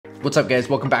What's up guys,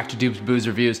 welcome back to Doob's Booze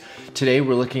Reviews. Today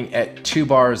we're looking at 2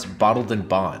 Bar's Bottled in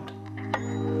Bond.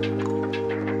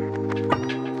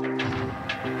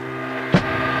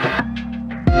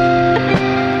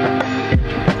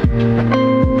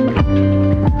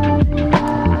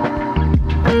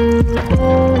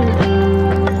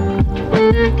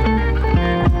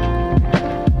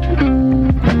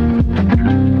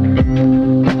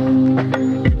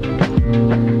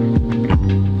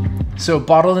 So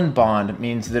bottled in bond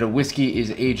means that a whiskey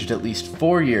is aged at least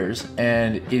 4 years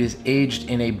and it is aged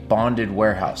in a bonded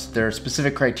warehouse. There are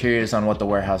specific criteria on what the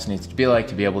warehouse needs to be like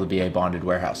to be able to be a bonded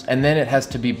warehouse. And then it has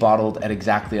to be bottled at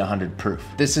exactly 100 proof.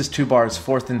 This is 2 Bar's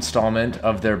 4th installment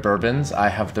of their bourbons. I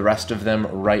have the rest of them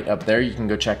right up there. You can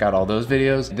go check out all those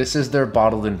videos. This is their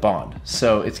bottled in bond.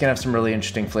 So it's gonna have some really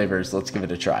interesting flavors. Let's give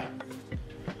it a try.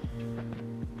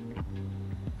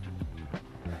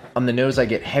 On the nose, I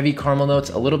get heavy caramel notes,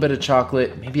 a little bit of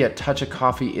chocolate, maybe a touch of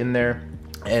coffee in there,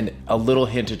 and a little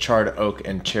hint of charred oak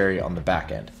and cherry on the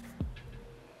back end.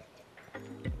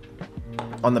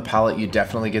 On the palate, you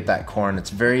definitely get that corn.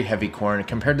 It's very heavy corn.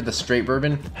 Compared to the straight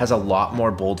bourbon, has a lot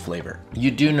more bold flavor.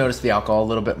 You do notice the alcohol a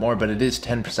little bit more, but it is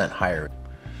 10% higher.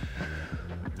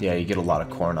 Yeah, you get a lot of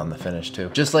corn on the finish too.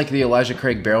 Just like the Elijah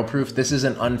Craig Barrel Proof, this is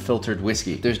an unfiltered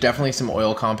whiskey. There's definitely some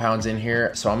oil compounds in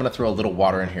here, so I'm gonna throw a little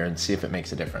water in here and see if it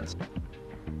makes a difference.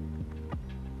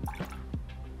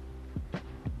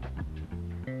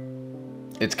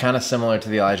 It's kind of similar to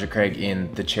the Elijah Craig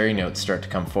in the cherry notes start to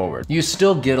come forward. You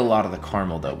still get a lot of the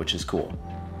caramel though, which is cool.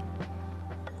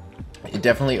 It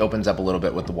definitely opens up a little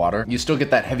bit with the water. You still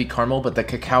get that heavy caramel, but the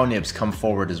cacao nibs come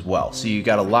forward as well. So you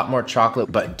got a lot more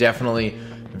chocolate, but definitely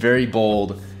very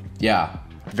bold. Yeah,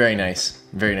 very nice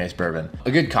bourbon.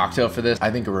 A good cocktail for this,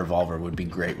 I think a revolver would be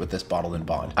great with this bottled in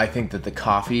bond. I think that the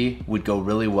coffee would go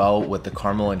really well with the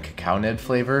caramel and cacao nib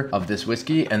flavor of this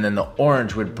whiskey, and then the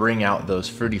orange would bring out those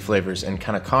fruity flavors and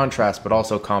kind of contrast, but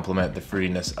also complement the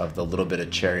fruitiness of the little bit of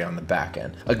cherry on the back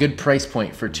end. A good price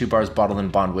point for 2 Bar's bottled in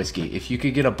bond whiskey. If you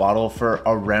could get a bottle for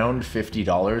around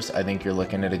 $50, I think you're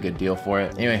looking at a good deal for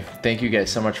it. Anyway, thank you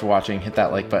guys so much for watching. Hit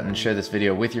that like button, share this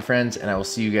video with your friends, and I will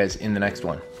see you guys in the next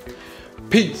one.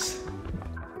 Peace!